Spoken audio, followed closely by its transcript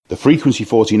The Frequency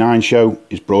 49 show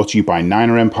is brought to you by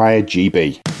Niner Empire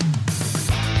GB.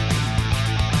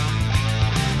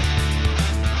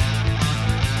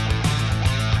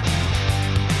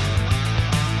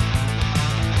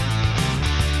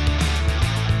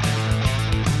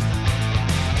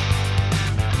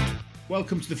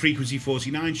 Welcome to the Frequency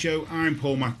 49 show. I'm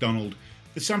Paul MacDonald.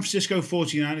 The San Francisco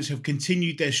 49ers have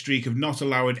continued their streak of not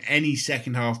allowing any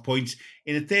second half points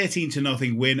in a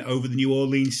 13-0 win over the New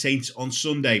Orleans Saints on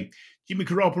Sunday. Jimmy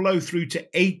Garoppolo threw to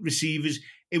 8 receivers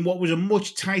in what was a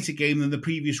much tighter game than the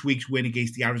previous week's win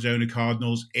against the Arizona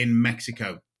Cardinals in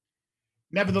Mexico.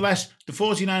 Nevertheless, the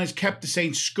 49ers kept the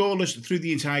Saints scoreless through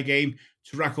the entire game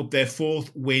to rack up their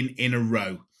 4th win in a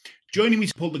row. Joining me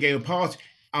to pull the game apart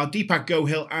are Deepak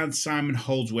Gohill and Simon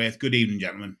Holdsworth. Good evening,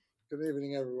 gentlemen. Good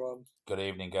evening, everyone. Good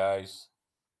evening, guys.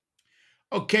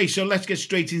 Okay, so let's get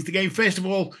straight into the game. First of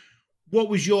all, what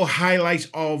was your highlight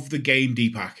of the game,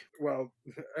 Deepak? Well,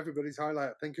 everybody's highlight,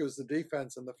 I think it was the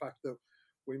defense and the fact that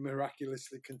we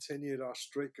miraculously continued our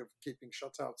streak of keeping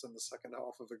shutouts in the second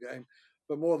half of the game.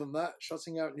 But more than that,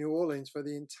 shutting out New Orleans for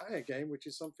the entire game, which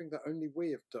is something that only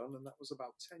we have done, and that was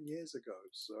about 10 years ago.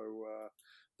 So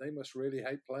they must really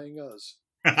hate playing us.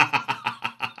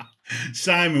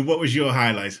 Simon, what was your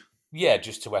highlight? Yeah,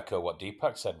 just to echo what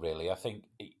Deepak said, really. I think,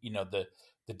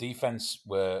 the defense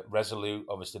were resolute.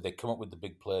 Obviously, they come up with the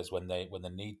big plays when they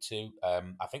need to.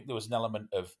 I think there was an element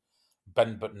of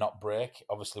bend but not break.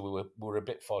 Obviously, we were a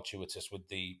bit fortuitous with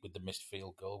the missed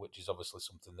field goal, which is obviously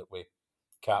something that we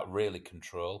can't really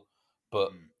control.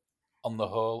 But on the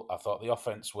whole, I thought the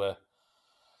offense were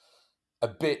a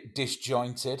bit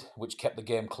disjointed, which kept the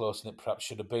game closer than it perhaps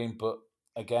should have been. But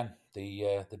again,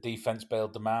 the defense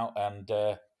bailed them out,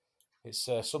 and it's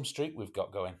some streak we've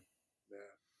got going.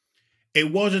 Yeah.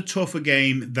 It was a tougher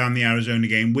game than the Arizona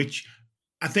game, which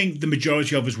I think the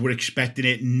majority of us were expecting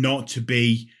it not to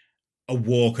be a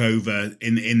walkover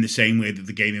in the same way that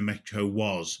the game in Mexico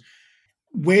was.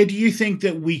 Where do you think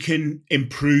that we can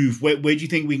improve? Where do you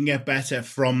think we can get better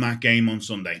from that game on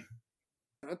Sunday?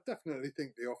 I definitely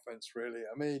think the offense, really.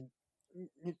 I mean,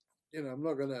 I'm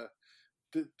not going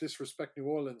to disrespect New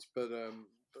Orleans, but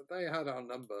they had our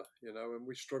number, and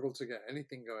we struggled to get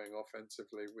anything going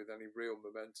offensively with any real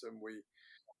momentum.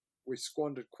 We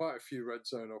squandered quite a few red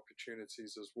zone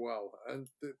opportunities as well, and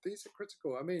these are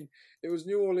critical. I mean, it was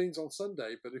New Orleans on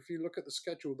Sunday, but if you look at the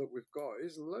schedule that we've got,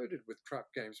 it's loaded with trap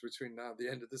games between now and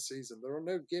the end of the season. There are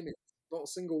no gimmicks, not a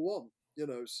single one,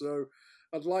 so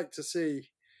I'd like to see.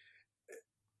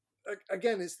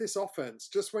 Again, it's this offense.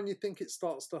 Just when you think it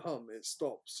starts to hum, it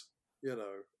stops.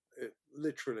 It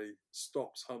literally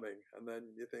stops humming, and then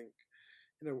you think,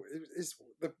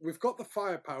 we've got the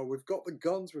firepower, we've got the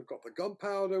guns, we've got the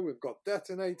gunpowder, we've got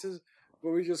detonators,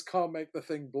 but we just can't make the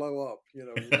thing blow up.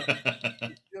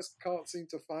 We just can't seem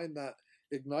to find that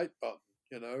ignite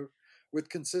button. With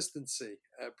consistency,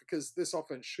 because this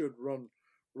offense should run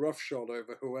roughshod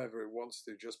over whoever it wants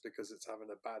to, just because it's having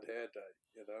a bad hair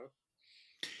day.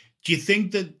 Do you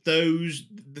think that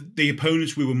the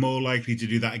opponents we were more likely to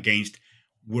do that against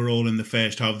were all in the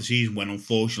first half of the season when,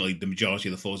 unfortunately, the majority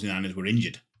of the 49ers were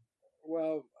injured?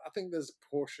 Well, I think there's a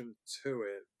portion to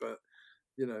it, but,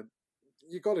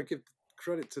 you got to give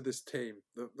credit to this team.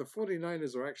 The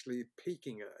 49ers are actually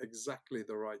peaking at exactly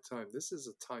the right time. This is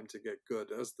a time to get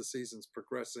good as the season's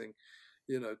progressing.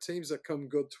 Teams that come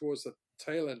good towards the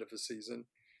tail end of the season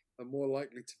are more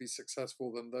likely to be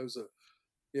successful than those that,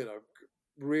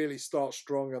 really start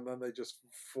strong and then they just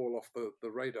fall off the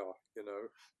radar,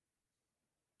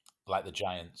 Like the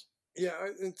Giants. Yeah,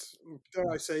 it's,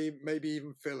 dare I say, maybe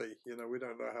even Philly. We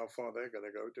don't know how far they're going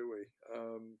to go, do we?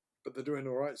 But they're doing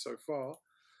all right so far.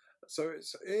 So it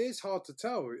is hard to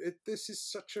tell. This is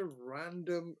such a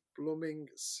random blooming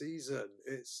season.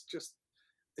 It's just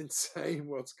insane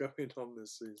what's going on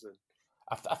this season.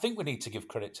 I think we need to give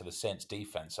credit to the Saints'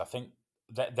 defense. I think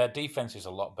their defense is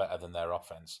a lot better than their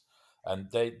offense.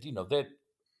 And they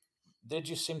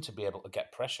just seem to be able to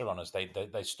get pressure on us. They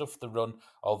stuffed the run,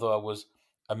 although I was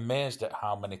amazed at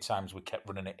how many times we kept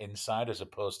running it inside as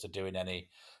opposed to doing any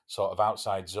sort of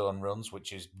outside zone runs,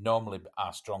 which is normally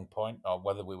our strong point, or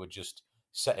whether we were just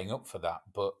setting up for that.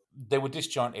 But they were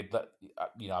disjointed. That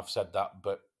I've said that,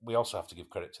 but we also have to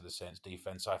give credit to the Saints'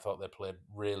 defense. I thought they played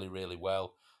really, really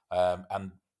well,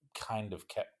 and kind of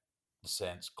kept the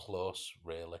Saints close,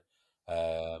 really.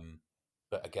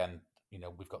 But again,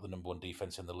 we've got the number one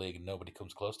defense in the league and nobody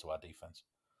comes close to our defense.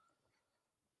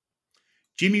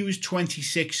 Jimmy was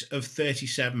 26 of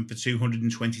 37 for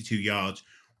 222 yards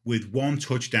with 1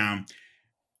 touchdown.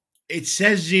 It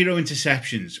says 0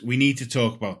 interceptions. We need to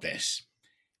talk about this.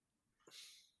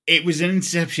 It was an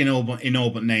interception in all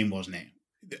but name, wasn't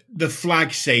it? the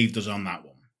flag saved us on that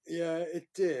one. Yeah, it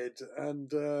did,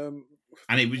 and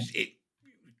it was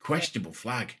questionable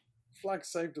flag. Flag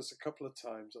saved us a couple of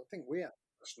times. I think we had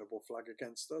a questionable flag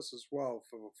against us as well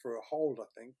for a hold, I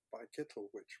think, by Kittle,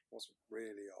 which wasn't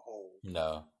really a hold.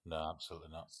 No, absolutely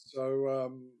not.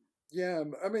 So, yeah,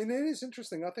 I mean, it is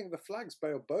interesting. I think the flags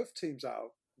bailed both teams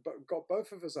out, but got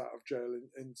both of us out of jail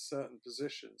in certain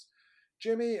positions.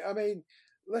 Jimmy, I mean,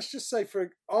 let's just say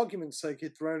for argument's sake,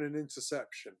 he'd thrown an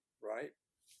interception, right?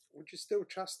 Would you still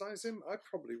chastise him? I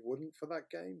probably wouldn't for that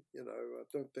game. I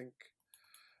don't think.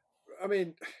 I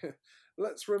mean,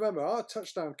 let's remember our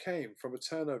touchdown came from a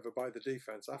turnover by the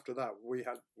defense. After that,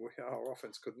 our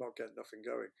offense could not get nothing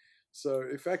going. So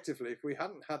effectively, if we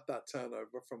hadn't had that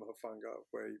turnover from Hufanga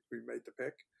where we made the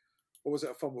pick, or was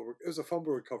it a fumble? It was a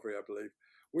fumble recovery, I believe.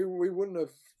 We wouldn't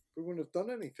have done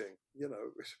anything.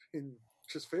 It's been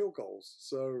just field goals.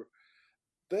 So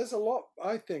there's a lot,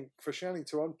 I think, for Shanny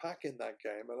to unpack in that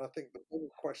game, and I think the big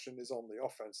question is on the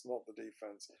offense, not the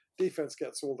defense. Defense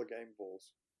gets all the game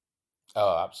balls.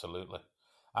 Oh, absolutely.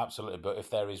 Absolutely. But if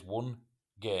there is one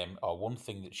game or one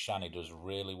thing that Shanny does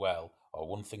really well, or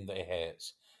one thing that he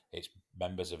hates, it's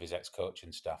members of his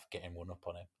ex-coaching staff getting one up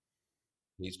on him.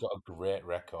 He's got a great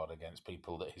record against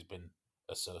people that he's been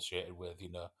associated with.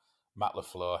 Matt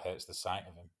LaFleur hates the sight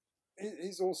of him.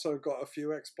 He's also got a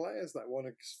few ex-players that want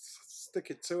to stick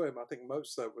it to him. I think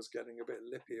Mozart was getting a bit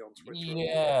lippy on Twitter.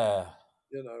 Yeah.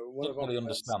 Didn't really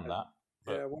understand that.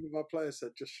 Yeah, one of our players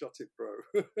said, "Just shut it, bro."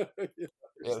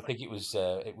 I think it was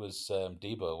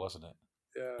Debo, wasn't it?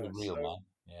 Yeah, the real man.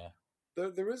 Yeah,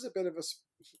 there is a bit of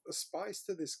a spice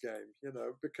to this game,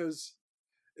 because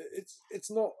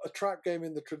it's not a trap game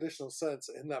in the traditional sense.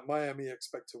 In that Miami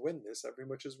expect to win this every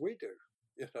much as we do.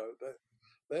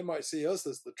 They might see us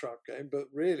as the trap game, but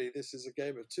really this is a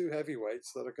game of two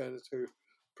heavyweights that are going to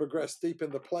progress deep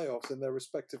in the playoffs in their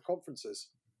respective conferences.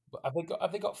 But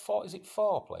have they got four? Is it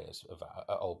four players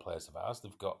old players of ours?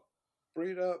 They've got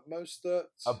Breeder, Mostert.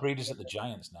 Breeder's at the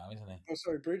Giants now, isn't he? Oh,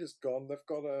 sorry, Breeder's gone. They've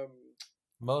got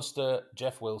Mostert,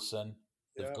 Jeff Wilson.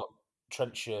 They've got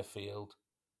Trent Sherfield,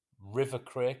 River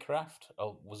Craycraft.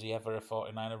 Oh, was he ever a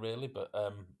 49er really? But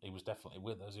he was definitely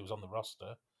with us. He was on the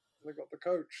roster. They've got the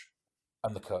coach.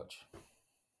 And the coach.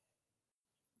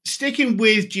 Sticking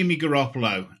with Jimmy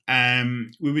Garoppolo,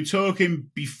 we were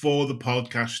talking before the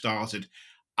podcast started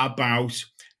about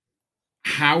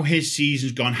how his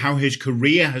season's gone, how his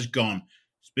career has gone,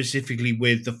 specifically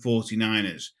with the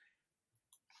 49ers.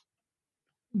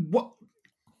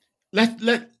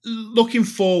 Looking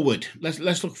forward,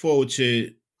 let's look forward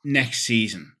to next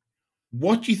season.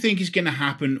 What do you think is going to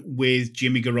happen with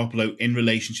Jimmy Garoppolo in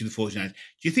relation to the 49ers? Do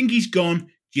you think he's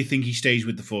gone? Do you think he stays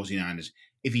with the 49ers?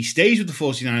 If he stays with the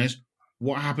 49ers,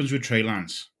 what happens with Trey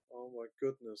Lance? Oh my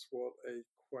goodness, what a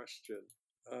question.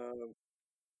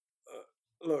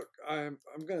 Look, I'm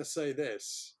going to say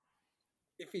this.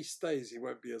 If he stays, he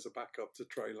won't be as a backup to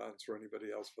Trey Lance or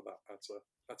anybody else for that matter.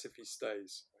 That's if he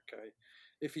stays, okay?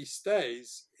 If he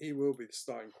stays, he will be the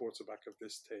starting quarterback of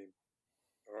this team.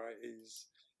 All right?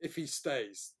 If he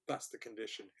stays, that's the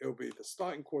condition. He'll be the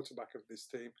starting quarterback of this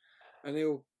team, and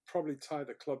he'll probably tie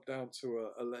the club down to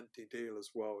a lengthy deal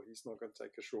as well. He's not going to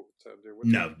take a short-term deal.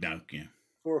 No, yeah.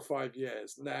 4 or 5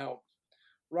 years. Now,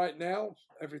 right now,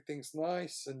 everything's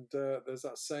nice, and there's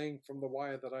that saying from The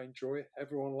Wire that I enjoy.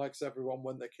 Everyone likes everyone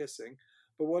when they're kissing.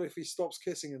 But what if he stops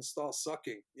kissing and starts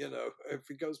sucking? If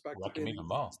he goes back to being even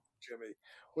more. Jimmy,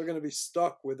 we're going to be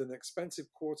stuck with an expensive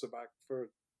quarterback for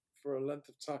a length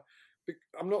of time.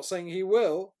 I'm not saying he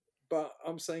will, but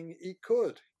I'm saying he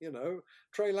could.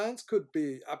 Trey Lance could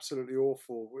be absolutely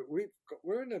awful.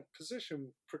 We're in a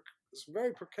position it's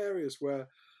very precarious where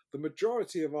the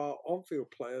majority of our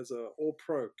on-field players are all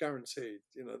pro, guaranteed.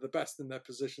 The best in their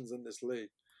positions in this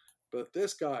league. But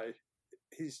this guy,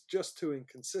 he's just too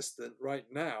inconsistent right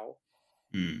now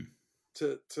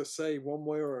to say one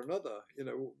way or another.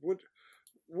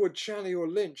 Would Shanny or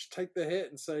Lynch take the hit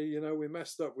and say, we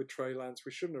messed up with Trey Lance.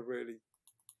 We shouldn't have really,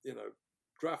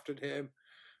 drafted him.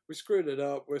 We screwed it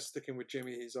up. We're sticking with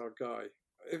Jimmy. He's our guy.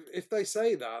 If they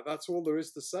say that, that's all there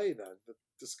is to say then. The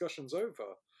discussion's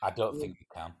over. I don't think they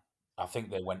can. I think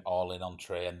they went all in on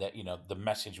Trey, and that the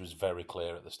message was very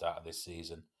clear at the start of this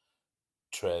season.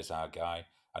 Trey's our guy,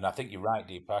 and I think you're right,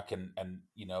 Deepak, and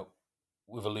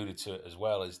we've alluded to it as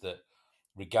well. Is that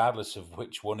regardless of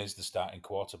which one is the starting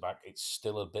quarterback, it's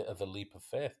still a bit of a leap of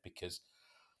faith because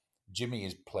Jimmy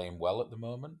is playing well at the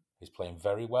moment. He's playing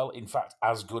very well. In fact,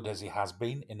 as good as he has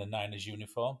been in the Niners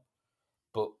uniform.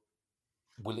 But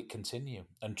will it continue?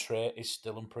 And Trey is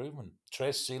still improving.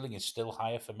 Trey's ceiling is still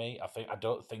higher for me. I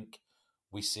don't think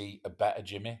we see a better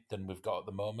Jimmy than we've got at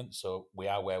the moment. So we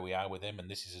are where we are with him, and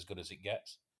this is as good as it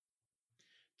gets.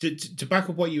 To back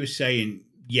up what you were saying,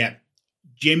 yeah,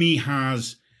 Jimmy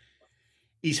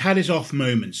he's had his off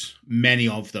moments, many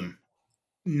of them.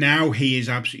 Now he is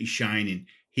absolutely shining.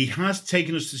 He has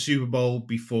taken us to the Super Bowl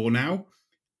before now.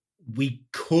 We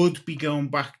could be going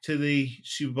back to the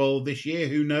Super Bowl this year.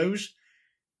 Who knows?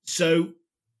 So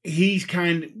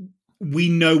we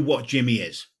know what Jimmy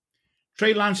is.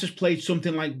 Trey Lance has played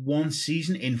something like one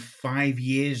season in 5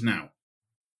 years now.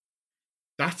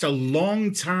 That's a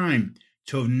long time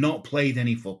to have not played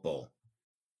any football.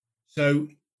 So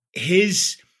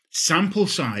his sample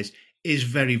size is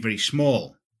very, very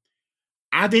small.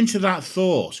 Add into that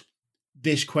thought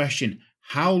this question: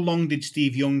 how long did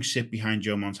Steve Young sit behind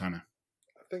Joe Montana?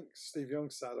 I think Steve Young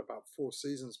sat about 4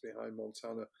 seasons behind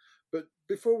Montana. But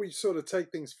before we sort of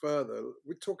take things further,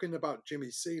 we're talking about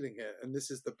Jimmy's ceiling here, and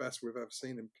this is the best we've ever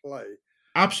seen him play.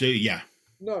 Absolutely, yeah.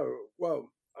 No,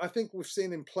 well, I think we've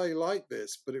seen him play like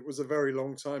this, but it was a very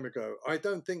long time ago. I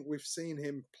don't think we've seen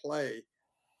him play.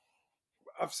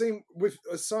 I've seen,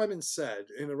 as Simon said,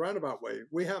 in a roundabout way,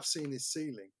 we have seen his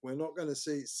ceiling. We're not going to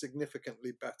see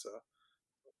significantly better,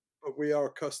 but we are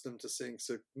accustomed to seeing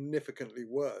significantly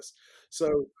worse.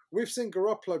 So we've seen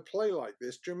Garoppolo play like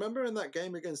this. Do you remember in that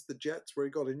game against the Jets where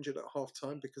he got injured at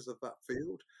halftime because of that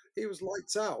field? He was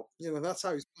lights out. That's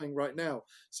how he's playing right now.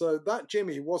 So that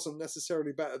Jimmy wasn't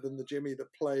necessarily better than the Jimmy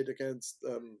that played against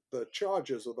the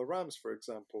Chargers or the Rams, for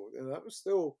example. That was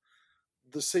still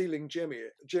the ceiling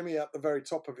Jimmy at the very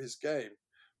top of his game.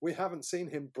 We haven't seen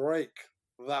him break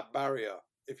that barrier,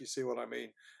 if you see what I mean,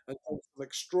 and some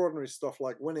extraordinary stuff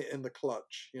like win it in the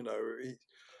clutch.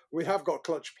 We have got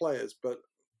clutch players, but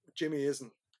Jimmy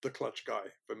isn't the clutch guy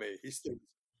for me. He's still.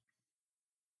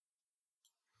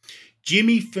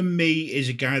 Jimmy, for me, is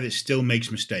a guy that still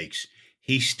makes mistakes.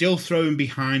 He's still throwing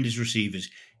behind his receivers.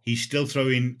 He's still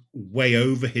throwing way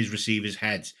over his receivers'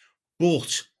 heads.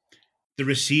 But the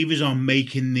receivers are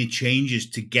making the changes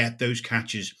to get those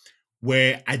catches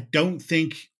where I don't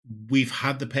think we've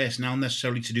had the personnel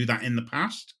necessarily to do that in the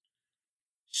past.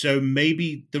 So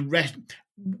maybe the rest...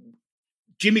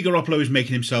 Jimmy Garoppolo is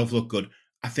making himself look good.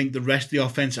 I think the rest of the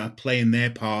offense are playing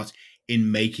their part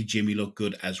in making Jimmy look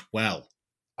good as well.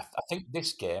 I think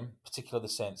this game, particularly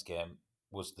the Saints game,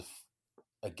 was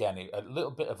again a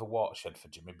little bit of a watershed for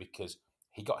Jimmy because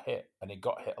he got hit and he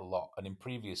got hit a lot. And in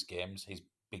previous games, he's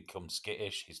become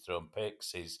skittish. He's thrown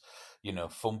picks. He's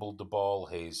fumbled the ball.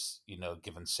 He's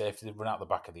given safety, run out the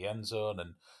back of the end zone,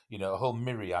 and a whole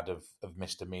myriad of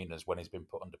misdemeanors when he's been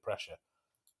put under pressure.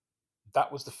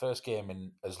 That was the first game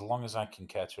in as long as I can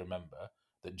care to remember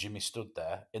that Jimmy stood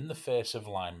there in the face of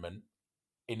linemen,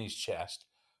 in his chest,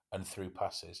 and threw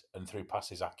passes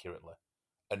accurately.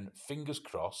 And fingers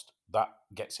crossed that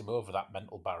gets him over that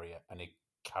mental barrier and he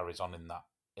carries on in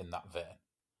that vein.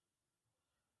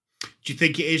 Do you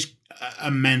think it is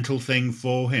a mental thing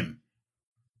for him?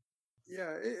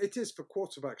 Yeah, it is for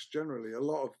quarterbacks generally. A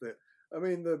lot of it. I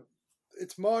mean,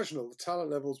 it's marginal. The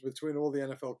talent levels between all the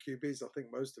NFL QBs, I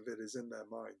think most of it is in their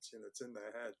minds. It's in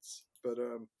their heads. But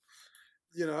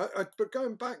but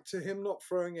going back to him not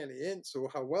throwing any ints or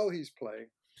how well he's playing,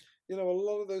 a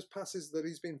lot of those passes that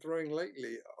he's been throwing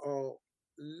lately are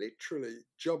literally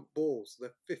jump balls.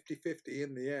 They're 50-50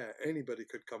 in the air. Anybody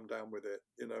could come down with it,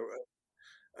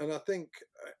 And I think,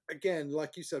 again,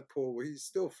 like you said, Paul, he's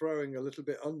still throwing a little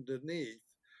bit underneath,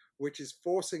 which is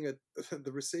forcing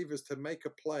the receivers to make a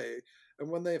play. And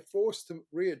when they're forced to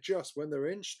readjust when they're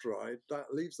in stride,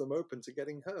 that leaves them open to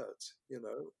getting hurt,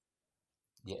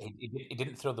 Yeah, he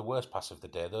didn't throw the worst pass of the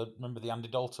day, though. Remember the Andy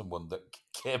Dalton one that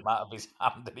came out of his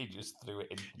hand and he just threw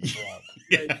it into the ground?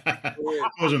 Yeah,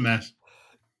 it was a mess.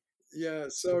 Yeah,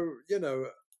 so,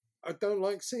 I don't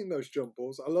like seeing those jump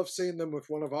balls. I love seeing them if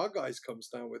one of our guys comes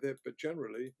down with it, but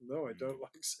generally, no, I don't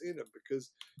like seeing them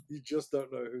because you just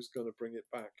don't know who's going to bring it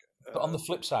back. But on the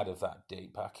flip side of that,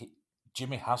 Deepak,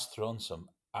 Jimmy has thrown some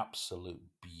absolute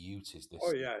beauties this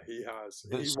season. Yeah, he has.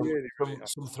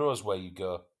 Some throws where you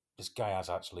go, this guy has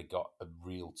actually got a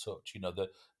real touch.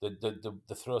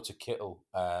 The throw to Kittle,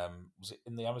 was it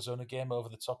in the Arizona game over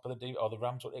the top of the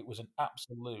Rams? It was an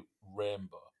absolute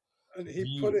rainbow. And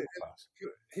he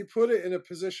put it in a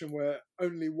position where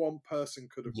only one person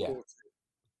could have caught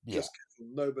it. Just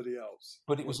nobody else.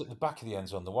 But it was at the back of the end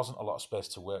zone. There wasn't a lot of space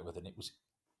to work with, and it was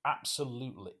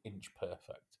absolutely inch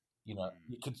perfect. You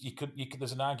could.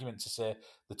 There's an argument to say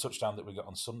the touchdown that we got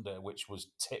on Sunday, which was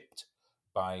tipped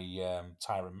by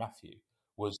Tyrann Mathieu,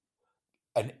 was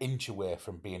an inch away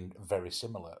from being very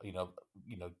similar.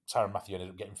 Tyrann Mathieu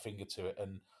ended up getting finger to it,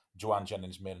 and Joanne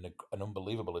Jennings made an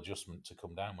unbelievable adjustment to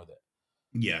come down with it.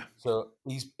 Yeah. So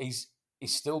he's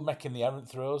still making the errant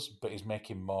throws, but he's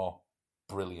making more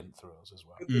brilliant throws as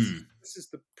well. But this is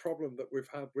the problem that we've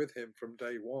had with him from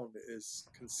day one is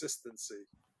consistency.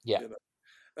 Yeah. You know?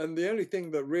 And the only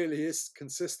thing that really is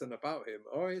consistent about him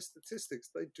are his statistics.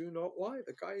 They do not lie.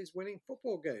 The guy is winning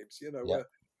football games. Where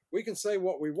we can say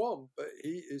what we want, but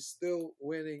he is still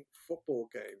winning football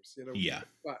games. Yeah.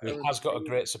 He has got a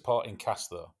great supporting cast,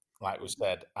 though, like we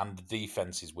said, and the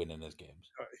defense is winning his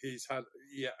games. He's had,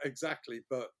 exactly.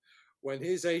 But when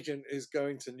his agent is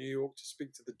going to New York to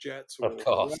speak to the Jets, or Of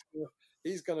course, whatever,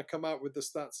 he's going to come out with the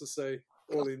stats to say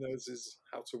all he knows is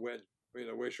how to win.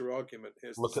 Where's your argument?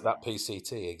 Look at that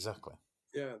PCT, exactly.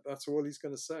 Yeah, that's all he's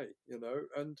going to say,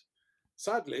 and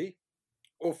sadly,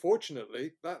 or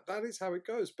fortunately, that is how it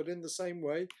goes. But in the same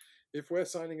way, if we're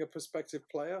signing a prospective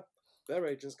player, their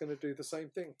agent's going to do the same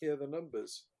thing. Hear the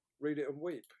numbers, read it and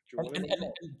weep. And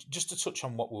just to touch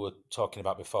on what we were talking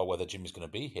about before, whether Jimmy's going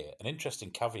to be here, an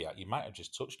interesting caveat you might have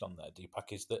just touched on there,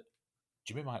 Deepak, is that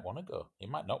Jimmy might want to go. He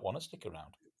might not want to stick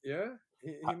around. Yeah,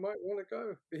 he might want to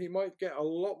go. He might get a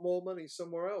lot more money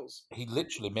somewhere else. He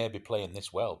literally may be playing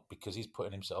this well because he's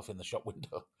putting himself in the shop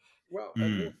window. Well,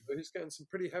 and also he's getting some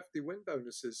pretty hefty win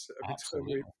bonuses every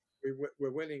time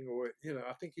we're winning, or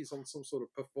I think he's on some sort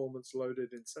of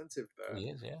performance-loaded incentive there. He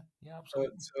is, yeah,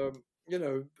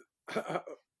 absolutely. But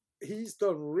he's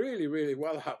done really, really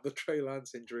well at the Trey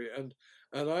Lance injury, and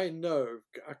I know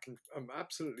I'm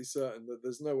absolutely certain that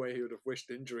there's no way he would have wished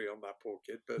injury on that poor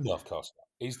kid. But no, of course not.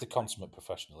 He's the consummate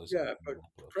professional, isn't he? Yeah, but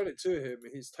credit to him,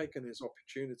 he's taken his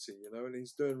opportunity, and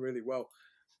he's doing really well.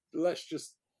 Let's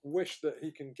just wish that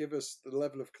he can give us the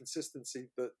level of consistency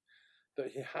that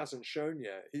he hasn't shown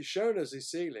yet. He's shown us his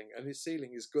ceiling, and his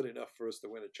ceiling is good enough for us to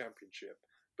win a championship.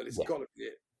 But it's got to be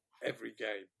it every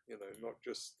game, not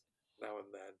just now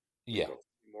and then. Yeah, got to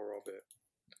see more of it.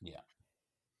 Yeah.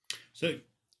 So,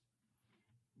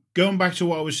 going back to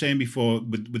what I was saying before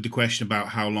with the question about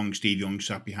how long Steve Young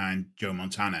sat behind Joe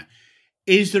Montana,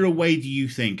 is there a way, do you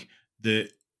think, that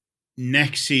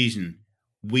next season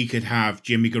we could have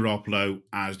Jimmy Garoppolo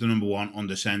as the number one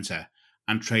under center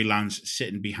and Trey Lance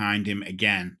sitting behind him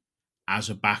again as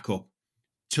a backup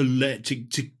to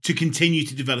continue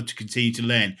to develop, to continue to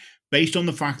learn, based on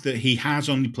the fact that he has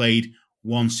only played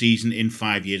one season in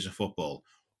 5 years of football?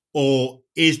 Or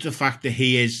is the fact that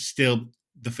he is still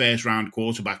the first round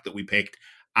quarterback that we picked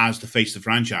as the face of the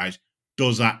franchise,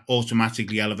 does that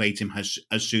automatically elevate him as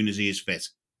soon as he is fit?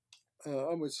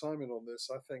 I'm with Simon on this.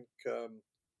 I think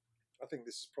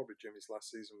this is probably Jimmy's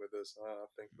last season with us. I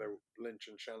think Lynch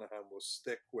and Shanahan will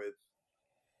stick with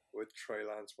Trey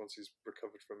Lance once he's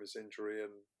recovered from his injury,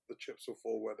 and the chips will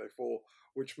fall where they fall,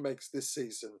 which makes this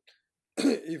season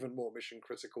even more mission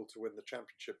critical to win the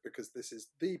championship, because this is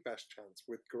the best chance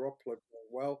with Garoppolo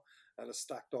playing well and a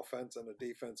stacked offense and a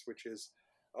defense which is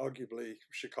arguably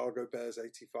Chicago Bears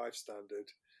 85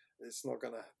 standard. It's not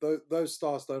going to, those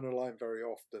stars don't align very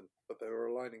often, but they were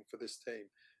aligning for this team.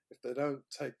 If they don't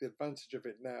take the advantage of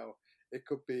it now, it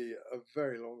could be a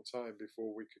very long time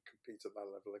before we could compete at that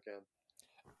level again.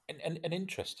 And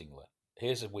interestingly,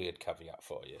 here's a weird caveat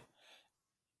for you.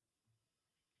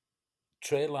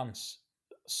 Trey Lance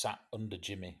sat under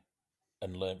Jimmy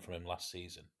and learned from him last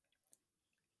season.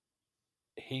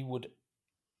 He would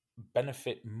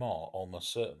benefit more,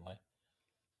 almost certainly,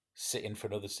 sitting for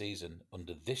another season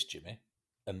under this Jimmy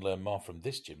and learn more from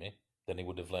this Jimmy than he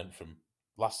would have learned from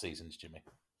last season's Jimmy.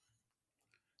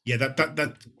 Yeah,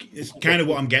 that is kind of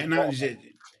what I'm getting at. Is it?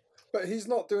 But he's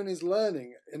not doing his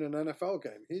learning in an NFL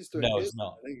game. He's doing his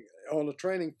learning on a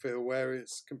training field where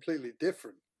it's completely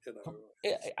different.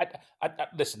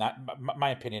 Listen,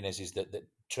 my opinion is that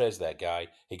Trey's their guy.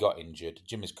 He got injured.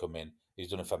 Jimmy's come in. He's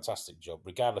done a fantastic job.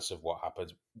 Regardless of what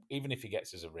happens, even if he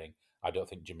gets us a ring, I don't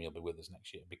think Jimmy will be with us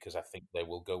next year, because I think they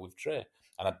will go with Trey.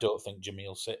 And I don't think Jimmy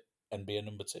will sit and be a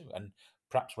number two. And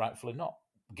perhaps rightfully not,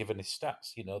 given his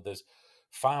stats. There's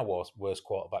far worse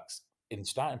quarterbacks in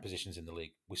starting positions in the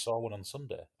league. We saw one on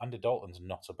Sunday. Andy Dalton's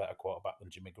not a better quarterback than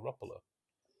Jimmy Garoppolo.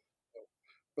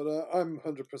 But I'm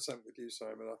 100% with you,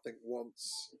 Simon. I think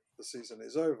once the season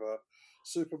is over,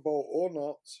 Super Bowl or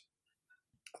not,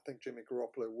 I think Jimmy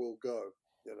Garoppolo will go.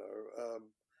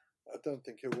 I don't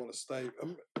think he'll want to stay.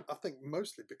 I think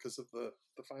mostly because of the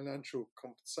financial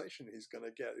compensation he's going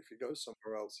to get if he goes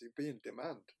somewhere else. He'd be in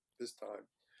demand this time.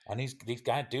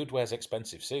 And dude wears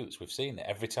expensive suits. We've seen it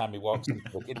every time he walks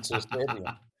into a stadium.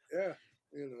 Yeah,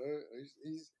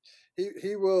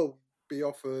 he will be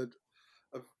offered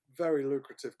very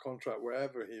lucrative contract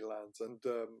wherever he lands, and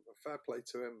fair play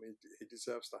to him. He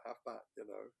deserves to have that.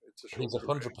 It's a short He's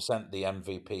career. 100% the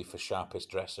MVP for sharpest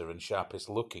dresser and sharpest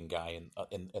looking guy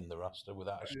in the roster,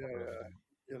 without a shadow of a doubt.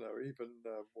 Even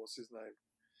what's his name,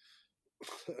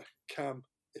 Cam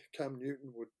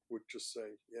Newton would just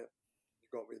say, "Yeah, you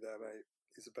got me there, mate.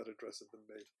 He's a better dresser than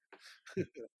me."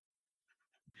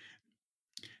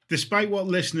 Despite what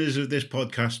listeners of this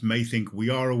podcast may think, we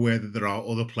are aware that there are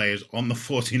other players on the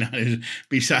 49ers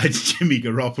besides Jimmy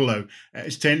Garoppolo.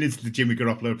 It's turned into the Jimmy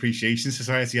Garoppolo Appreciation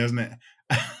Society, hasn't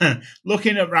it?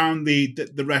 Looking around the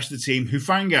rest of the team,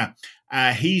 Hufanga,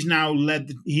 he now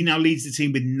leads the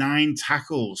team with 9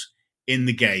 tackles in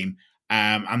the game,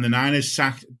 and the Niners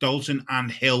sacked Dalton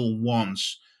and Hill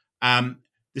once. The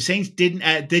Saints did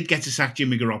get to sack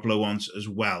Jimmy Garoppolo once as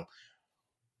well.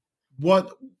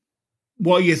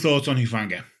 What are your thoughts on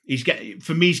Hufanga? He's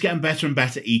getting better and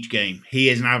better each game. He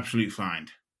is an absolute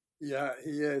find. Yeah,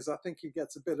 he is. I think he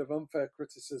gets a bit of unfair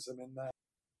criticism in that.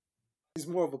 He's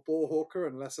more of a ball hawker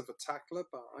and less of a tackler,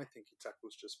 but I think he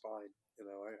tackles just fine.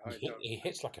 He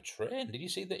hits like a train. Did you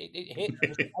see that? It hit.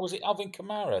 Was it Alvin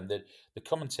Kamara? And the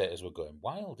commentators were going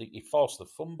wild. He forced the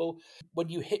fumble. When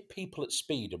you hit people at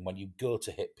speed and when you go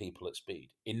to hit people at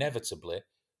speed, inevitably,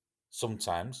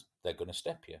 sometimes they're going to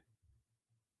step you.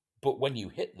 But when you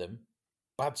hit them,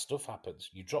 bad stuff happens.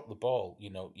 You drop the ball.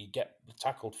 You get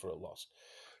tackled for a loss.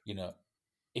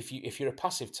 If you're a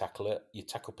passive tackler, your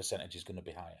tackle percentage is going to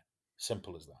be higher.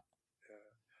 Simple as that.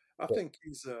 Yeah, I think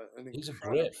he's a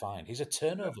great find. He's a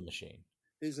turnover machine.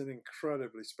 He's an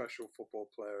incredibly special football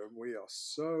player, and we are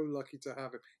so lucky to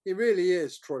have him. He really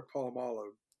is Troy Polamalu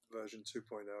version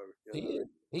 2.0.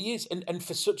 He is, and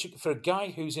for a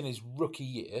guy who's in his rookie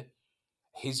year,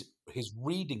 his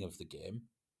reading of the game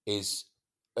is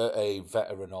at a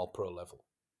veteran All-Pro level.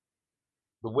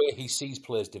 The way he sees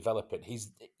players developing, he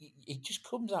just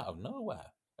comes out of nowhere,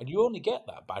 and you only get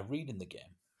that by reading the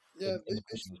game. Yeah, in the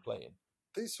position he's playing.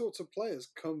 These sorts of players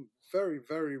come very,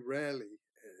 very rarely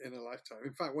in a lifetime.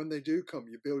 In fact, when they do come,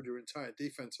 you build your entire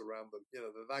defense around them. They're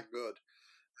that good,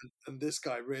 and this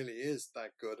guy really is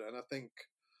that good. And I think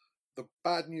the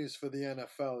bad news for the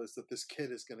NFL is that this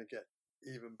kid is going to get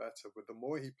even better. With the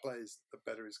more he plays, the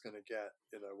better he's going to get.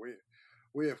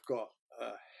 We have got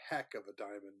a heck of a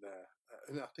diamond there,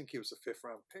 and I think he was a 5th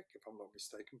round pick, if I'm not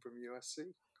mistaken, from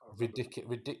USC.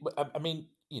 Ridiculous. I mean,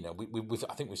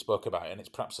 I think we spoke about it, and it's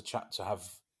perhaps a chat to have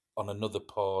on another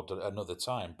pod another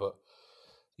time. But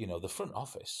the front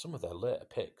office, some of their later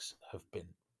picks have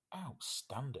been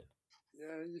outstanding.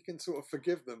 Yeah, you can sort of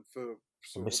forgive them for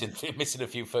missing a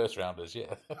few first rounders.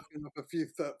 Yeah, a few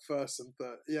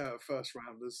first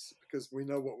rounders, because we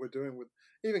know what we're doing with.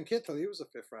 Even Kittle, he was a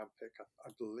 5th round pick,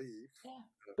 I believe. Yeah,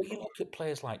 but you look at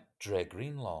players like Dre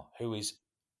Greenlaw, who has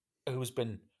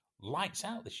been lights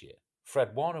out this year.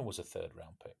 Fred Warner was a 3rd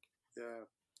round pick. Yeah,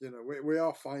 we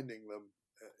are finding them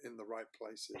in the right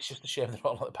places. It's just a shame they're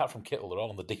all, apart from Kittle, they're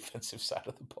all on the defensive side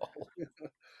of the ball.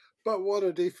 But what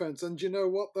a defense! And you know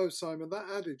what, though, Simon, that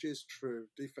adage is true.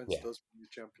 Defense does win you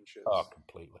championships. Oh,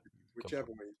 completely.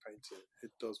 Whichever way you paint it,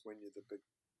 it does win you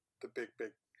the big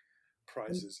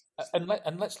prizes.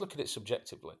 And let's look at it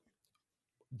subjectively.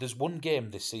 There's one game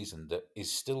this season that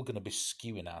is still going to be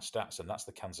skewing our stats, and that's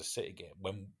the Kansas City game,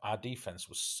 when our defense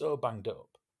was so banged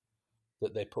up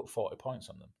that they put 40 points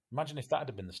on them. Imagine if that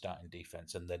had been the starting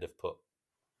defense and they'd have put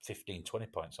 15, 20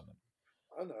 points on them.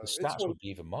 I know. The stats would be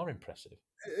even more impressive.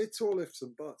 It's all ifs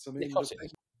and buts. I mean,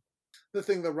 the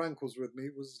thing that rankles with me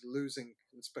was losing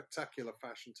in spectacular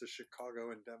fashion to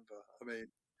Chicago and Denver. I mean,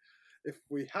 if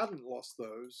we hadn't lost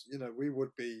those, we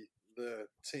would be the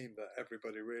team that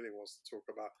everybody really wants to talk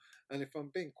about. And if I'm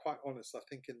being quite honest, I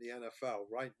think in the NFL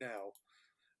right now,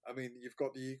 I mean, you've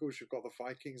got the Eagles, you've got the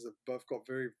Vikings, they've both got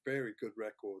very, very good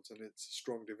records, and it's a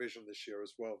strong division this year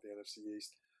as well, the NFC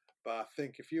East. But I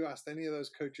think if you asked any of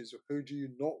those coaches, who do you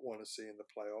not want to see in the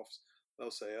playoffs, they'll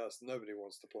say us. Nobody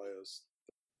wants to play us.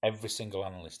 Every single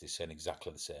analyst is saying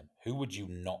exactly the same. Who would you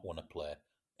not want to play?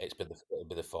 It'll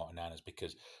be the 49ers,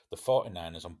 because the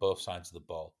 49ers on both sides of the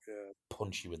ball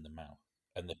punch you in the mouth.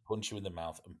 And they punch you in the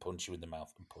mouth and punch you in the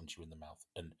mouth and punch you in the mouth.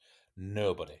 And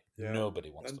nobody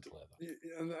wants to play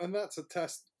that. And that's a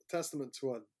testament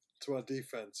to our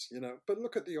defense, But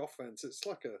look at the offense. It's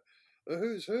like a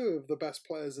who's who of the best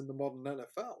players in the modern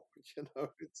NFL,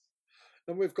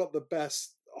 and we've got the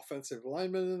best offensive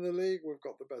lineman in the league. We've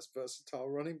got the best versatile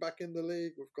running back in the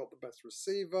league. We've got the best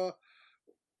receiver,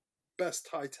 best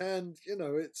tight end.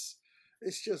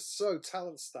 It's just so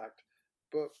talent stacked.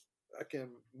 But again,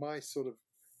 my sort of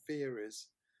fear is,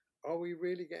 are we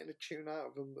really getting a tune out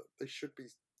of them that they should be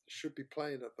should be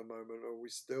playing at the moment, or are we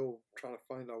still trying to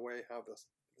find our way how to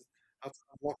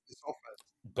unlock this offense?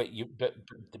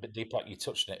 But Deepak, you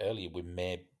touched on it earlier. We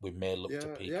may look to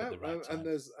peak at the right time.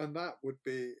 And that would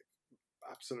be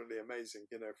absolutely amazing,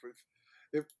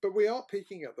 if but we are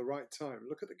peaking at the right time.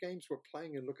 Look at the games we're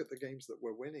playing and look at the games that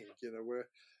we're winning. We're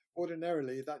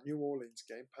ordinarily that New Orleans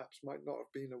game perhaps might not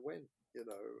have been a win, and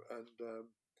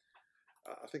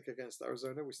I think against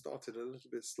Arizona we started a little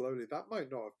bit slowly. That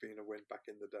might not have been a win back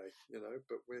in the day,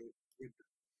 but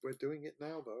we're doing it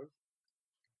now though.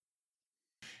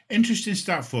 Interesting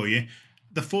stat for you.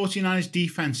 The 49ers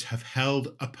defense have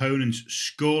held opponents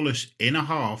scoreless in a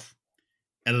half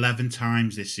 11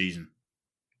 times this season.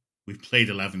 We've played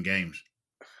 11 games.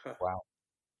 Wow.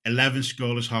 11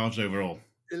 scoreless halves overall.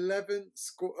 11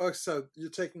 score. Oh, so you're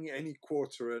taking any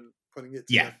quarter and putting it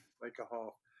together to make a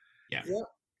half. Yeah.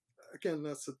 Again,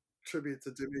 that's a tribute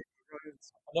to Jimmy.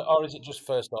 Or is it just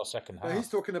first or second half? No, he's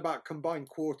talking about combined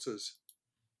quarters.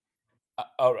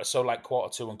 All right, so like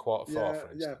quarter 2 and quarter 4, for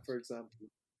instance. Yeah, for example.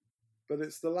 But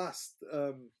it's the last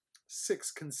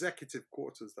 6 consecutive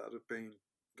quarters that have been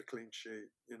the clean sheet,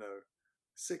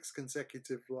 6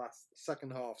 consecutive last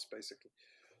second halves, basically.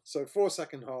 So 4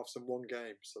 second halves and 1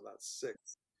 game, so that's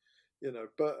 6.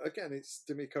 But again, it's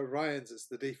D'Amico Ryans, it's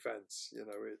the defense,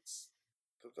 it's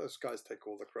those guys take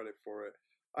all the credit for it.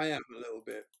 I am a little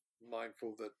bit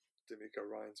mindful that D'Amico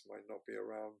Ryans might not be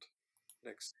around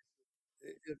next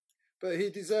season. But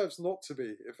he deserves not to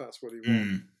be, if that's what he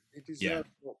wants. He deserves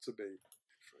not to be.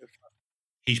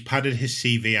 He's padded his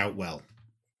CV out well.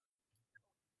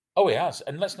 Oh, he has.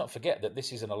 And let's not forget that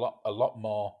this is a lot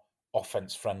more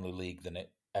offense-friendly league than it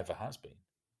ever has been.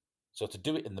 So to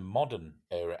do it in the modern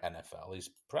era NFL is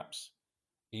perhaps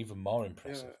even more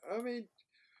impressive. Yeah, I mean,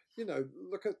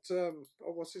 look at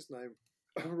what's his name,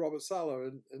 Robert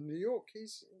Saleh in New York.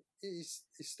 He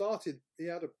started. He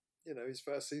had his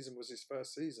first season was his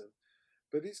first season,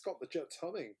 but he's got the Jets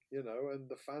humming, and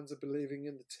the fans are believing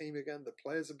in the team again. The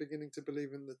players are beginning to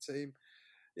believe in the team.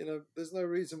 There's no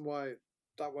reason why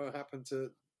that won't happen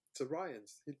to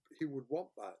Ryans. He would want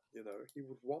that. He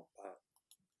would want that.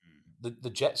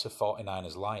 The Jets are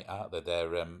 49ers light, aren't they?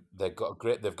 They've got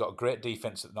a great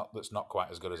defense that's not quite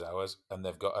as good as ours, and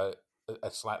they've got a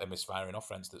slightly misfiring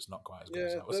offense that's not quite as good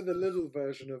as ours. They're the little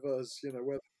version of us, we're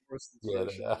the Foresters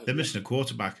version. They're missing a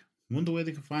quarterback. Wonder where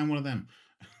they can find one of them.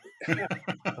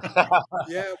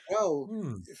 Yeah, well,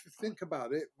 if you think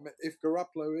about it, if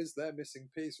Garoppolo is their missing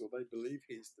piece, or they believe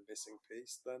he's the missing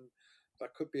piece, then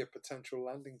that could be a potential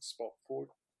landing spot for.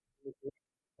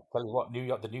 I'll tell you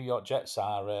what, the New York Jets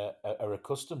are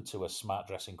accustomed to a smart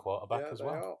dressing quarterback as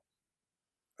well.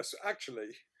 Are. Actually,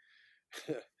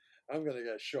 I'm going to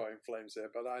get shot in flames here,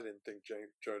 but I didn't think Joe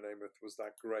Namath was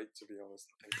that great, to be honest.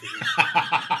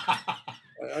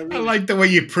 I like the way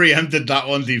you preempted that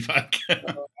one, Deepak.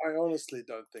 I honestly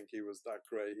don't think he was that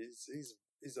great.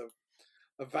 He's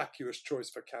a vacuous choice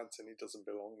for Canton. He doesn't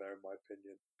belong there, in my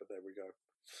opinion. But there we go.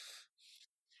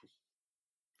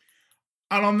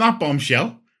 And on that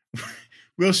bombshell,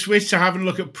 we'll switch to having a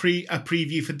look at a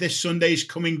preview for this Sunday's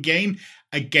coming game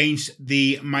against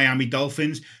the Miami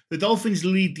Dolphins. The Dolphins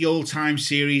lead the all-time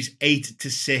series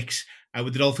 8-6,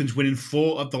 with the Dolphins winning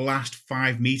 4 of the last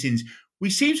 5 meetings. We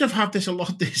seem to have had this a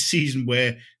lot this season,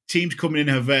 where teams coming in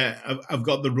have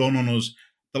got the run on us.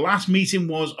 The last meeting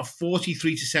was a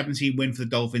 43-17 win for the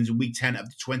Dolphins in Week 10 of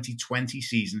the 2020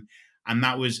 season, and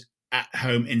that was at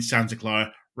home in Santa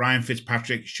Clara. Ryan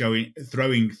Fitzpatrick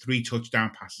throwing 3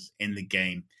 touchdown passes in the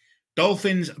game.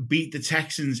 Dolphins beat the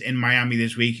Texans in Miami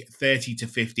this week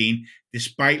 30-15,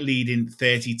 despite leading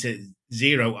 30-0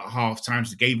 at halftime.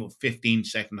 So they gave up 15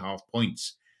 second half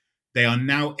points. They are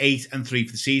now 8-3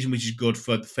 for the season, which is good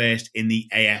for the first in the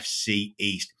AFC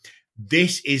East.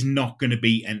 This is not going to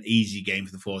be an easy game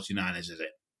for the 49ers, is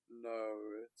it? No,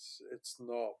 it's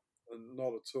not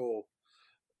at all.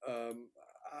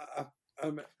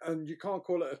 And you can't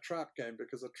call it a trap game,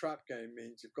 because a trap game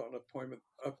means you've got an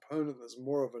opponent that's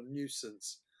more of a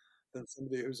nuisance than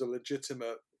somebody who's a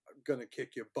legitimate, going to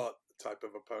kick your butt type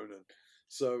of opponent.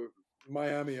 So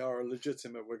Miami are a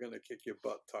legitimate, we're going to kick your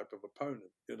butt type of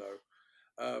opponent,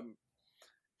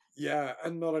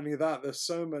 and not only that, there's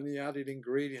so many added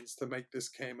ingredients to make this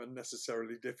game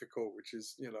unnecessarily difficult, which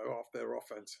is, off their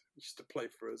offense used to play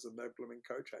for us, and their blooming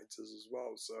coach hates us as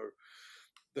well. So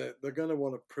they're going to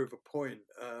want to prove a point.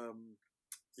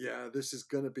 This is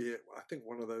going to be, I think,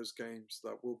 one of those games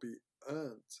that will be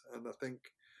earned. And I think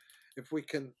if we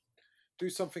can do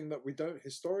something that we don't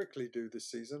historically do this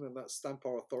season, and that's stamp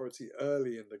our authority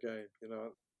early in the game,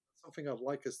 something I'd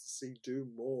like us to see do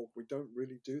more. We don't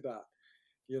really do that.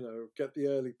 get the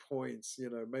early points,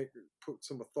 put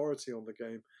some authority on the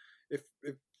game.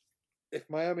 If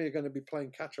Miami are going to be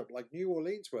playing catch up like New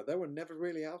Orleans were, they were never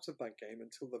really out of that game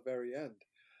until the very end.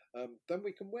 Then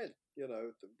we can win.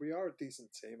 We are a decent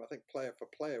team. I think player for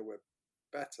player we're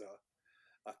better.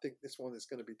 I think this one is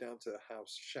going to be down to how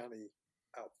Shani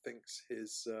outthinks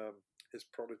his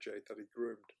protege that he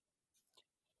groomed.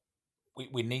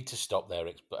 We need to stop there.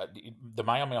 The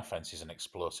Miami offense is an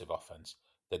explosive offense.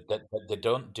 They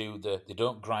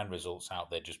don't grind results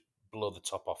out. They just blow the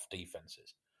top off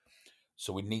defenses.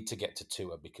 So we need to get to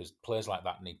Tua because players like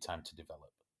that need time to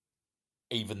develop.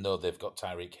 Even though they've got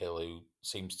Tyreek Hill, who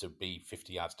seems to be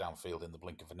 50 yards downfield in the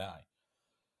blink of an eye.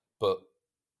 But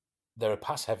they're a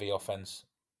pass-heavy offense.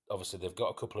 Obviously, they've got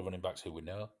a couple of running backs who we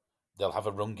know. They'll have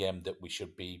a run game that we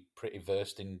should be pretty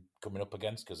versed in coming up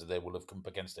against because they will have come up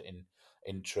against it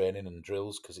in training and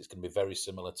drills because it's going to be very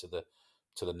similar to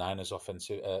the Niners'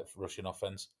 rushing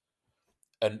offense.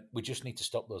 And we just need to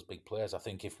stop those big players. I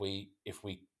think if we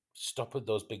stop at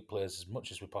those big players as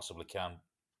much as we possibly can,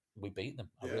 we beat them.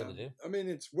 I really do. I mean,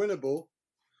 it's winnable.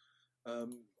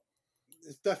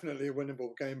 It's definitely a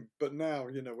winnable game. But now,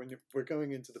 when we're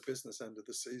going into the business end of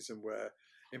the season where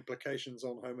implications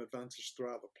on home advantage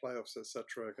throughout the playoffs,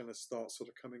 etc., are going to start sort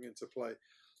of coming into play,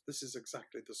 this is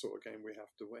exactly the sort of game we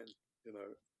have to win,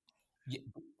 Yeah,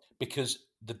 because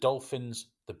the Dolphins,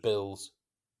 the Bills,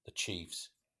 the Chiefs,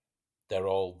 they're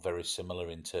all very similar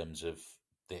in terms of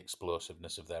the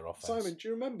explosiveness of their offense. Simon, do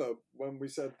you remember when we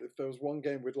said if there was one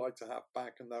game we'd like to have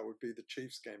back, and that would be the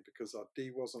Chiefs game because our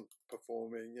D wasn't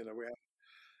performing?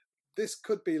 This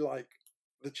could be like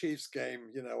the Chiefs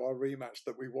game, our rematch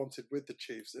that we wanted with the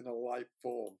Chiefs in a live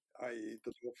form, i.e.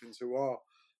 the Dolphins, who are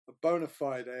a bona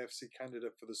fide AFC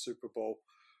candidate for the Super Bowl.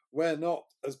 We're not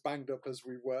as banged up as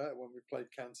we were when we played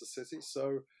Kansas City,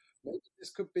 so maybe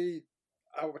this could be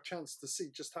our chance to see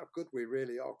just how good we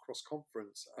really are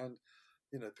cross-conference. And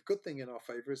the good thing in our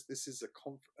favour is this is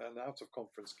an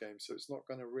out-of-conference game, so it's not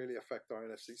going to really affect our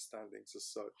NFC standings as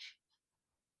such.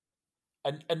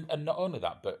 And not only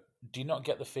that, but do you not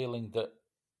get the feeling that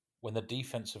when the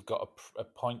defense have got a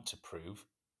point to prove,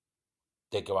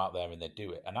 they go out there and they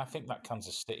do it? And I think that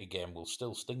Kansas City game will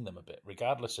still sting them a bit,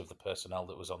 regardless of the personnel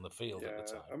that was on the field at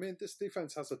the time. I mean, this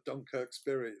defense has a Dunkirk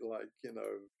spirit,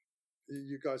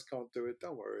 you guys can't do it,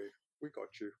 don't worry, we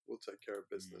got you, we'll take care of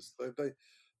business.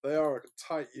 They are a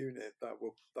tight unit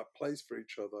that plays for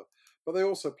each other, but they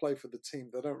also play for the team.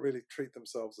 They don't really treat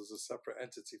themselves as a separate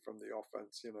entity from the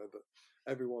offense,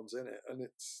 that everyone's in it. And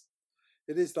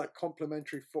it is that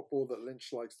complementary football that Lynch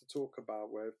likes to talk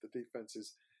about, where if the defense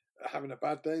is having a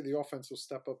bad day, the offense will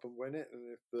step up and win it.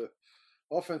 And if the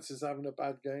offense is having a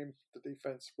bad game, the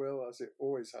defense will, as it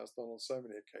always has done on so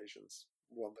many occasions,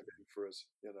 won the game for us,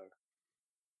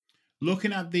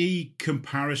 Looking at the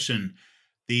comparison,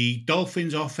 the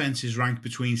Dolphins' offense is ranked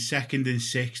between 2nd and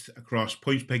 6th across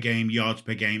points per game, yards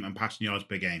per game, and passing yards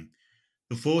per game.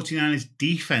 The 49ers'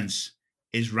 defense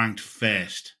is ranked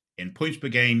 1st in points per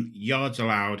game, yards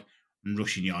allowed, and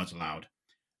rushing yards allowed.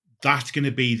 That's going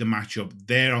to be the matchup,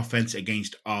 their offense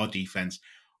against our defense.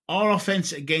 Our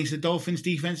offense against the Dolphins'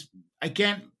 defense,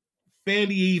 again,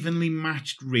 fairly evenly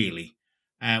matched, really.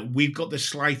 We've got the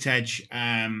slight edge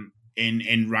in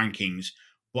rankings,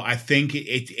 but I think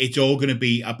it's all going to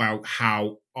be about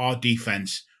how our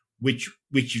defense, which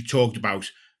you talked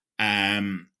about,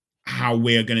 how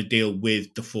we're going to deal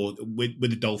with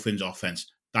the Dolphins'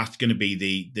 offense. That's going to be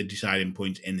the deciding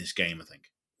point in this game, I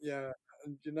think. Yeah,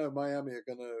 and Miami are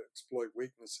going to exploit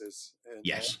weaknesses in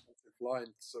the offensive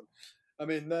line. So, I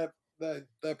mean,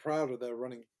 they're proud of their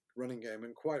running game,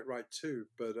 and quite right too.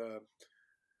 But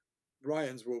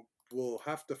Ryans will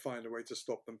have to find a way to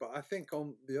stop them. But I think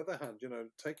on the other hand,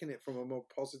 taking it from a more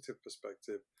positive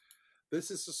perspective, this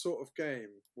is the sort of game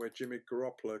where Jimmy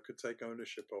Garoppolo could take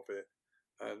ownership of it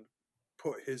and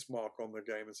put his mark on the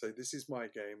game and say, this is my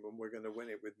game and we're going to win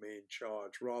it with me in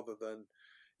charge, rather than,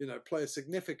 play a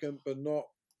significant but not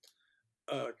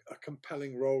a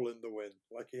compelling role in the win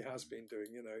like he has been doing.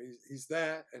 He's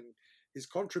there and he's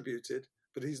contributed,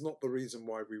 but he's not the reason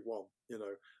why we won.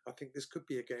 I think this could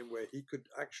be a game where he could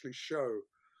actually show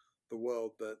the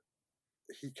world that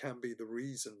he can be the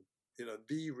reason,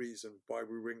 the reason why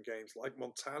we win games. Like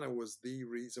Montana was the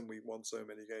reason we won so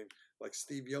many games. Like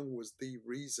Steve Young was the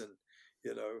reason,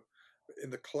 in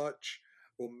the clutch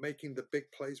or making the big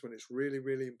plays when it's really,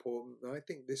 really important. And I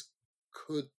think this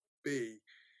could be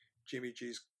Jimmy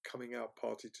G's coming out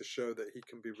party to show that he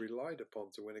can be relied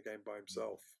upon to win a game by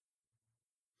himself.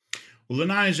 Well, the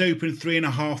Niners open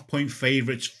 3.5-point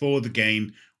favourites for the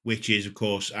game, which is, of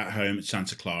course, at home at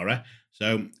Santa Clara.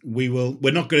 So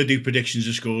we're not going to do predictions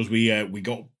of scores. We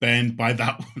got burned by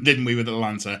that, didn't we, with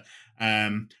Atlanta?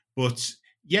 But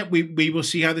yeah, we will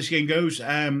see how this game goes.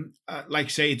 Like I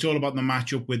say, it's all about the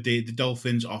matchup with the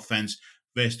Dolphins offense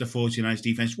versus the 49ers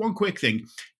defense. One quick thing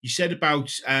you said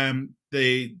about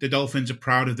the Dolphins are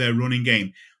proud of their running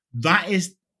game. That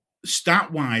is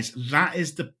stat wise, that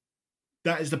is the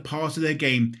part of their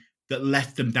game that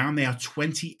let them down. They are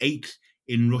 28th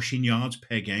in rushing yards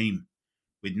per game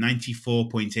with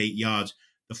 94.8 yards.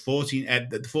 The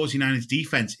 49ers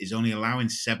defense is only allowing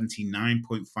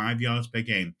 79.5 yards per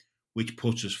game, which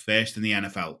puts us first in the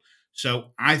NFL.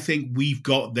 So I think we've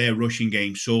got their rushing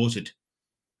game sorted.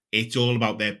 It's all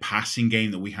about their passing game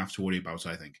that we have to worry about,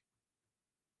 I think.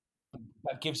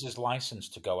 That gives us license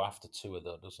to go after Tua,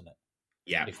 though, doesn't it?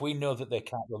 Yeah. If we know that they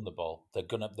can't run the ball,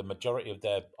 the majority of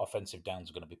their offensive downs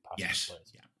are going to be passing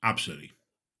plays. Yeah, absolutely.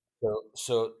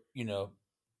 So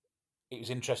it was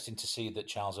interesting to see that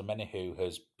Charles Omenihu,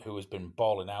 who has been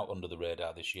balling out under the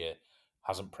radar this year,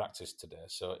 hasn't practiced today.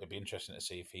 So it'd be interesting to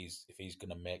see if he's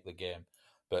going to make the game.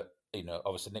 But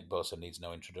obviously Nick Bosa needs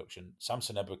no introduction.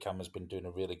 Samson Ebukam has been doing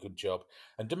a really good job,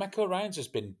 and DeMeco Ryans has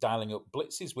been dialing up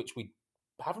blitzes, which we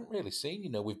haven't really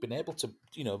seen. We've been able to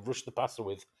rush the passer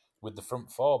with the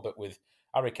front four, but with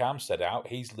Arik Armstead out,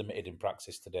 he's limited in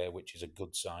practice today, which is a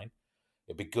good sign.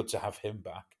 It'd be good to have him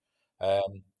back.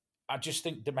 I just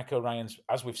think DeMeco Ryans,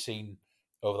 as we've seen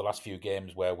over the last few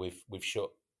games where we've shut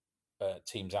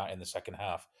teams out in the second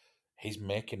half, he's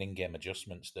making in-game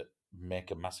adjustments that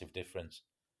make a massive difference.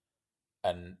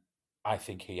 And I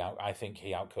think he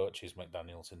outcoaches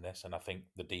McDaniels in this, and I think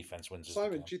the defense wins.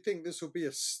 Simon, do you think this will be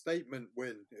a statement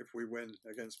win if we win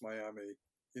against Miami?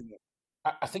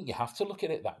 I think you have to look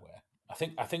at it that way. I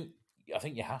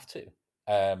think you have to,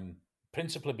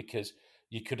 principally because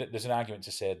you could. There's an argument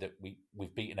to say that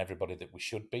we've beaten everybody that we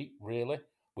should beat. Really,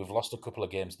 we've lost a couple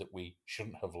of games that we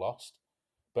shouldn't have lost.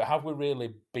 But have we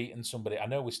really beaten somebody? I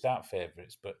know we start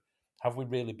favourites, but have we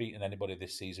really beaten anybody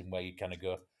this season where you kind of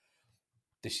go,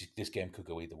 this game could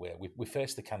go either way? We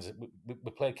faced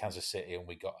we played Kansas City and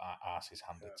we got our asses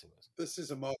handed to us. This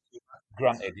is a market.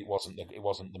 Granted, it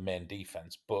wasn't the main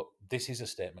defense, but this is a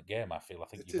statement game. I think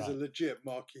it is a legit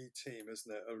marquee team, isn't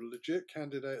it? A legit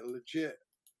candidate, a legit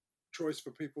choice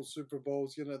for people's Super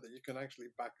Bowls. That you can actually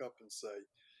back up and say.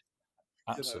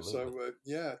 Absolutely. So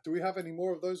do we have any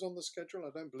more of those on the schedule?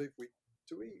 I don't believe we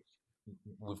do.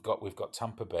 We've got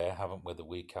Tampa Bay, haven't we? The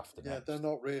week after. Yeah, they're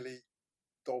not really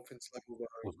Dolphins level.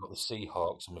 We've got the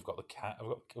Seahawks and we've got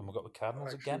the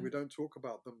Cardinals again. We don't talk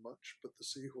about them much, but the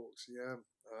Seahawks,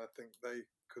 I think they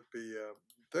could be.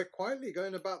 They're quietly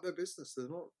going about their business. They're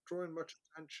not drawing much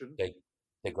attention.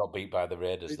 They got beat by the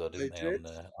Raiders, though, didn't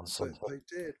they? On Sunday. They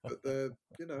did, but they're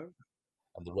And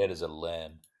the Raiders are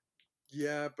lame.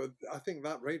 Yeah, but I think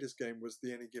that Raiders game was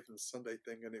the any given Sunday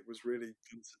thing, and it was really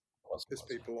piss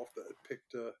people off that had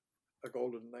picked a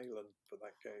golden nail for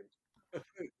that game.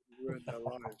 Ruined their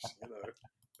lives,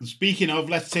 Speaking of,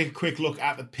 let's take a quick look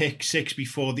at the pick six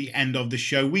before the end of the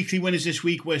show. Weekly winners this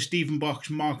week were Stephen Box,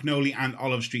 Mark Noley, and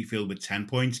Oliver Streetfield with 10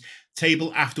 points.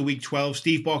 Table after week 12,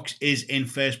 Steve Box is in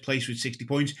first place with 60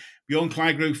 points. Bjorn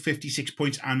Clygrove, 56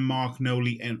 points, and Mark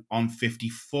Noley on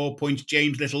 54 points.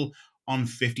 James Little on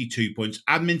 52 points.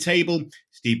 Admin table,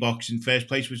 Steve Box in first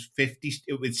place with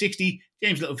 60,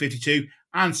 James Little 52,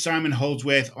 and Simon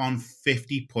Holdsworth on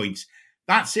 50 points.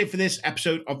 That's it for this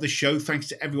episode of the show. Thanks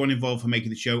to everyone involved for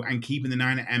making the show and keeping the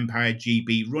Niner Empire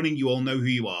GB running. You all know who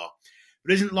you are.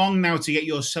 It isn't long now to get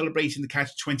your Celebrating the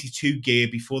Catch 22 gear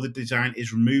before the design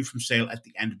is removed from sale at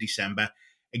the end of December.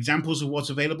 Examples of what's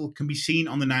available can be seen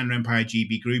on the Niner Empire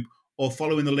GB group or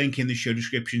following the link in the show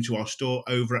description to our store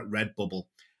over at Redbubble.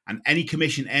 And any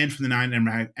commission earned from the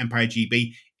Niner Empire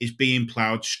GB is being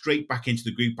ploughed straight back into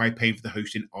the group by paying for the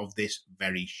hosting of this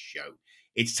very show.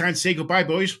 It's time to say goodbye,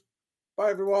 boys.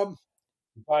 Bye, everyone.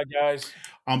 Bye, guys.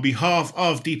 On behalf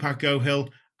of Deepak Gohill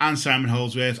and Simon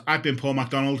Holdsworth, I've been Paul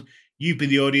McDonald, you've been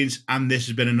the audience, and this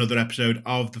has been another episode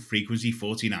of the Frequency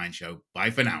 49 Show.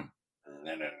 Bye for now.